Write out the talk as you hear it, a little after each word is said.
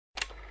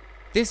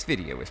This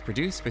video is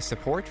produced with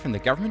support from the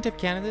Government of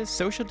Canada's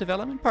Social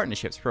Development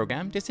Partnerships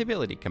Program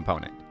Disability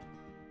Component.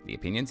 The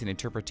opinions and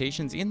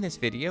interpretations in this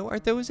video are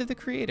those of the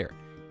creator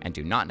and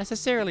do not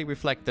necessarily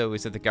reflect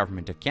those of the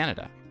Government of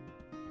Canada.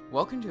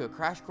 Welcome to a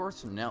crash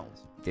course from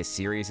NNELS. This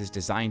series is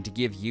designed to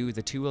give you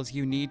the tools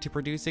you need to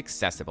produce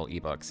accessible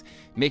ebooks,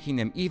 making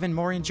them even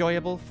more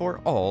enjoyable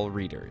for all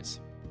readers.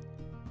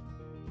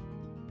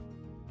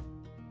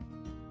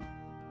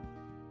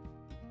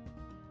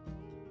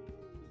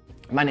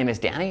 My name is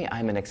Danny.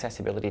 I'm an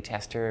accessibility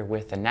tester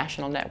with the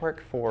National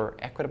Network for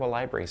Equitable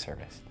Library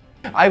Service.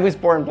 I was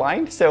born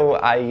blind, so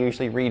I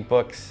usually read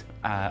books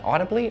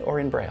audibly or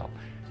in Braille.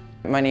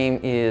 My name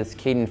is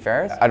Caden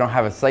Ferris. I don't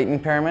have a sight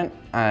impairment,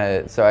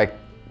 so I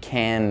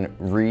can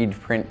read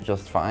print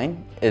just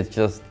fine. It's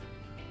just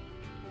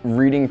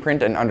reading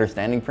print and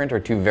understanding print are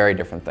two very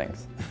different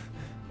things.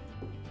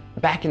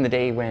 Back in the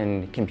day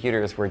when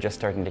computers were just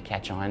starting to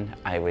catch on,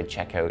 I would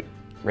check out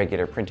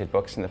regular printed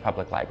books in the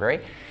public library,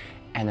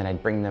 and then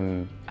I'd bring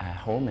them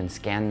home and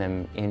scan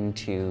them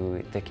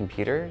into the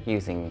computer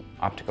using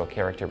optical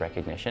character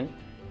recognition.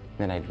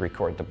 Then I'd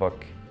record the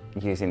book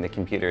using the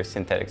computer's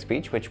synthetic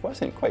speech, which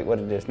wasn't quite what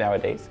it is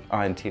nowadays,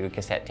 onto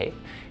cassette tape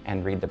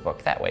and read the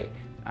book that way.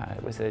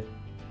 It was a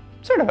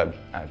sort of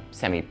a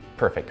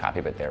semi-perfect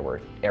copy, but there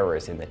were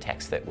errors in the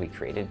text that we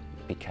created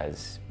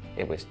because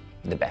it was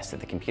the best that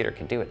the computer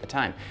could do at the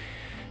time.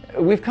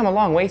 We've come a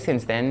long way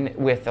since then,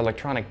 with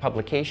electronic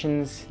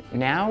publications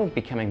now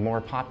becoming more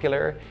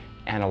popular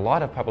and a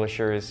lot of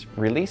publishers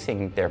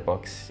releasing their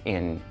books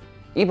in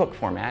ebook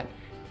format.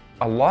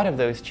 A lot of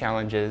those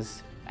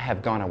challenges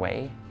have gone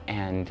away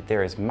and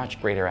there is much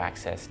greater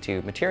access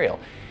to material.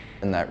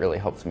 And that really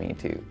helps me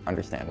to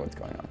understand what's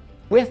going on.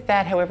 With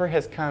that, however,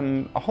 has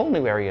come a whole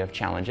new area of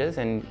challenges,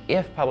 and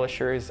if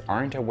publishers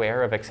aren't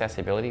aware of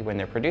accessibility when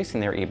they're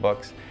producing their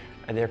ebooks,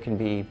 there can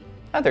be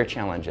other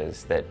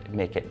challenges that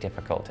make it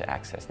difficult to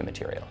access the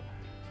material.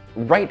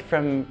 Right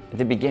from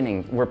the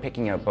beginning, we're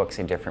picking out books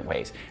in different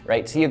ways,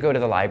 right? So you go to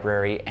the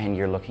library and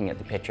you're looking at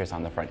the pictures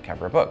on the front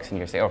cover of books and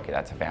you say, okay,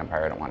 that's a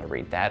vampire, I don't want to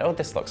read that. Oh,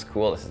 this looks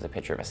cool, this is a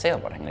picture of a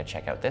sailboat, I'm going to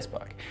check out this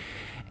book.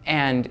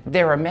 And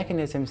there are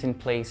mechanisms in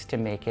place to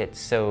make it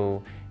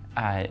so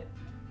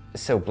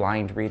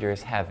blind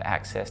readers have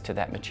access to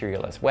that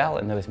material as well,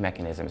 and those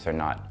mechanisms are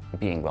not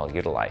being well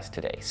utilized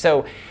today.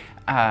 So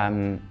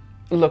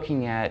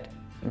looking at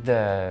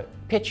the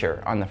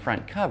picture on the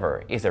front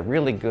cover is a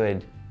really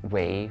good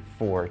way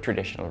for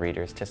traditional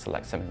readers to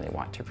select something they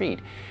want to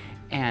read.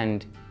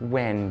 And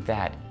when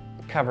that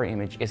cover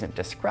image isn't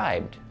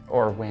described,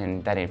 or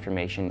when that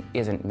information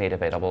isn't made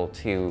available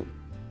to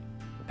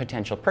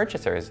potential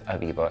purchasers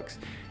of ebooks,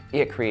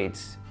 it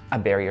creates a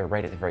barrier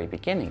right at the very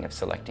beginning of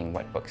selecting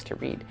what books to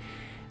read.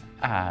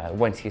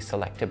 Once you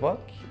select a book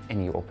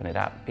and you open it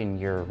up in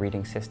your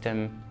reading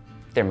system,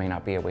 there may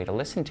not be a way to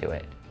listen to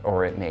it,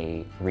 or it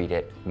may read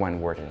it one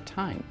word at a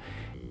time.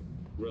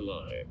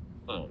 Rely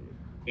on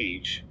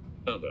each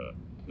other,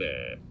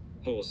 their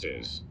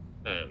horses,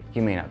 and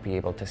you may not be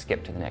able to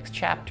skip to the next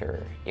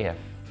chapter if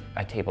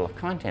a table of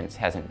contents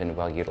hasn't been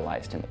well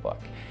utilized in the book.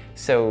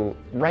 So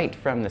right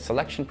from the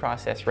selection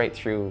process, right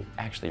through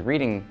actually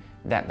reading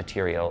that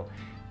material,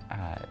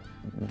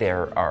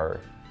 there are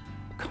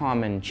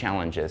common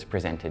challenges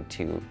presented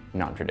to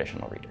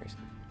non-traditional readers.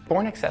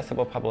 Born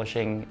Accessible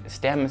Publishing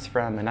stems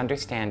from an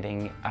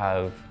understanding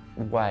of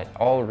what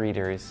all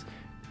readers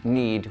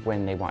need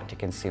when they want to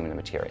consume the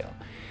material.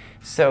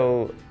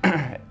 So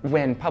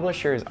when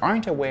publishers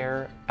aren't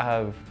aware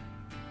of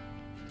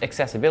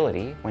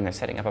accessibility when they're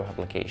setting up a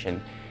publication,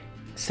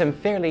 some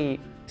fairly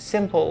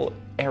simple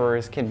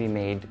errors can be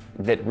made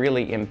that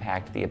really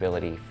impact the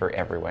ability for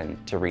everyone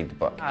to read the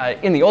book.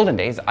 In the olden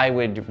days, I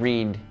would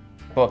read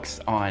books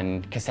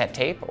on cassette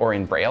tape or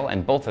in Braille,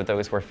 and both of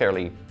those were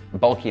fairly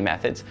bulky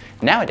methods.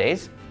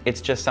 Nowadays, it's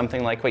just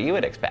something like what you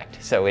would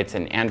expect. So it's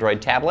an Android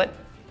tablet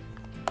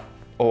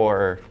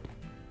or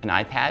an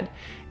iPad,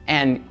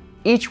 and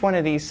each one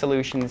of these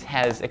solutions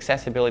has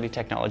accessibility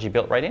technology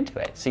built right into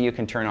it. So you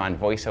can turn on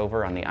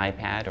VoiceOver on the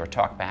iPad or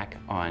TalkBack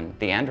on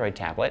the Android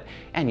tablet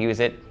and use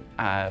it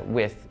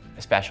with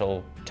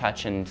special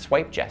touch and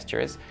swipe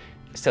gestures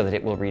so that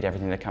it will read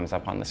everything that comes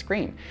up on the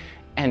screen.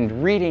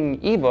 And reading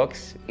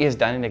ebooks is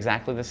done in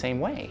exactly the same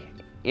way.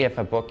 If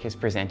a book is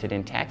presented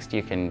in text,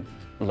 you can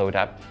load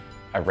up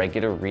a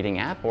regular reading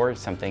app or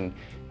something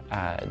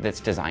that's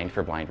designed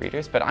for blind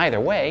readers. But either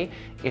way,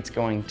 it's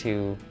going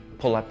to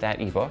pull up that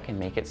ebook and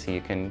make it so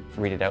you can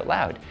read it out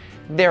loud.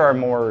 There are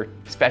more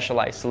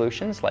specialized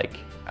solutions like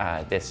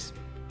this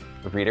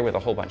reader with a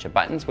whole bunch of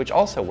buttons, which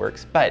also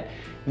works, but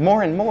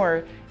more and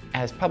more,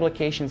 as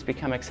publications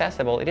become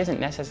accessible, it isn't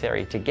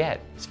necessary to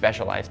get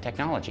specialized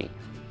technology.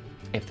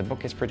 If the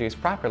book is produced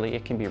properly,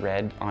 it can be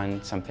read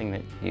on something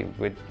that you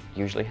would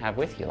usually have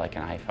with you, like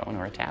an iPhone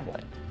or a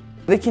tablet.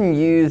 They can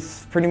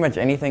use pretty much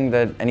anything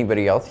that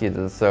anybody else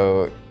uses,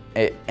 so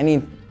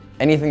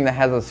anything that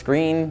has a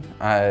screen,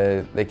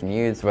 they can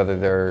use, whether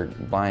they're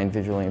blind,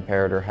 visually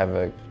impaired, or have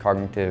a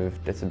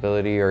cognitive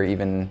disability, or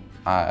even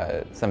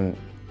some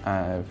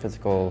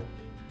physical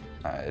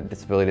a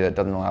disability that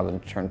doesn't allow them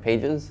to turn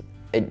pages,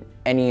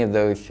 any of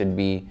those should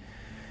be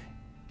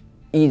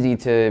easy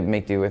to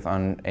make do with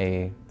on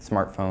a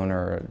smartphone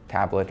or a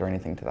tablet or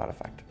anything to that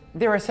effect.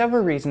 There are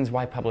several reasons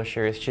why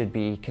publishers should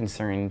be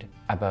concerned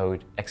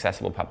about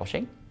accessible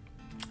publishing.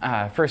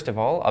 First of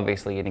all,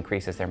 obviously it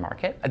increases their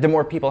market. The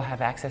more people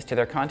have access to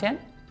their content,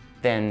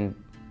 then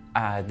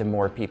the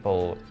more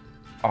people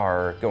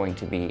are going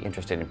to be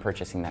interested in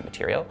purchasing that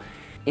material.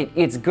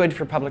 It's good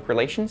for public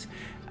relations.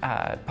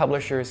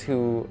 Publishers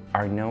who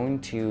are known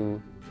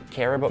to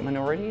care about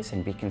minorities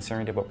and be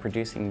concerned about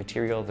producing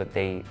material that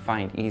they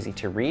find easy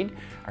to read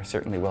are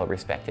certainly well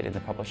respected in the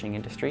publishing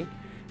industry.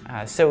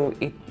 So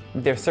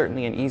there's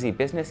certainly an easy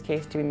business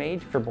case to be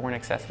made for born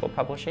accessible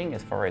publishing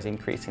as far as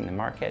increasing the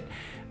market.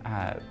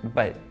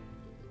 But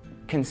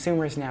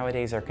consumers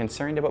nowadays are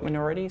concerned about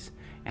minorities,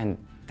 and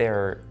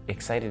they're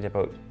excited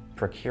about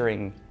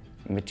procuring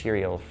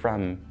material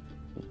from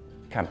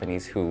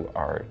companies who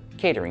are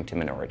catering to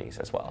minorities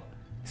as well.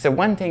 So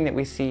one thing that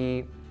we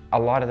see a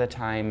lot of the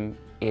time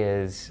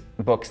is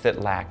books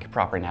that lack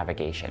proper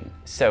navigation.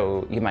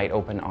 So you might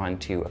open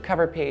onto a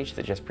cover page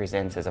that just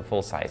presents as a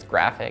full-size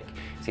graphic,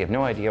 so you have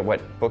no idea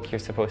what book you're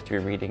supposed to be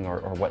reading or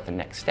what the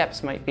next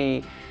steps might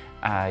be.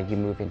 You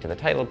move into the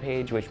title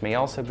page, which may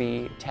also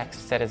be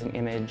text set as an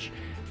image.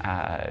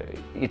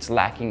 It's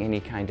lacking any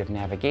kind of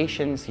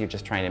navigation, so you're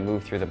just trying to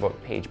move through the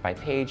book page by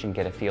page and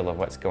get a feel of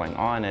what's going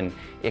on, and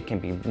it can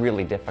be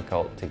really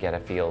difficult to get a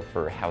feel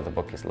for how the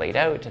book is laid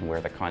out and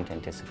where the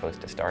content is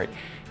supposed to start.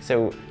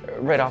 So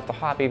right off the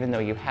hop, even though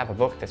you have a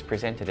book that's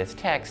presented as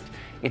text,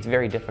 it's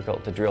very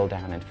difficult to drill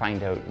down and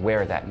find out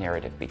where that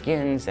narrative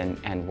begins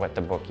and what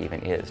the book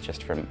even is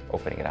just from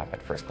opening it up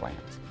at first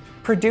glance.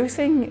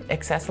 Producing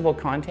accessible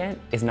content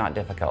is not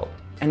difficult,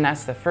 and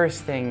that's the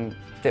first thing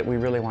that we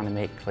really want to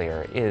make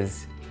clear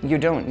is you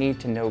don't need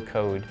to know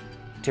code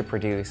to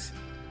produce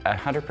a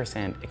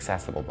 100%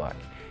 accessible book.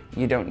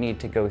 You don't need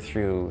to go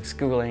through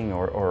schooling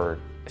or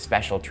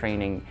special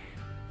training.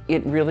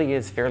 It really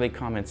is fairly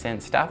common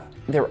sense stuff.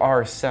 There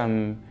are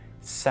some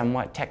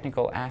somewhat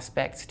technical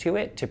aspects to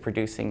it, to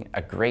producing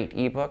a great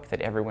ebook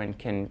that everyone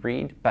can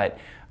read, but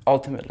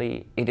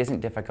ultimately it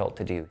isn't difficult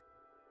to do.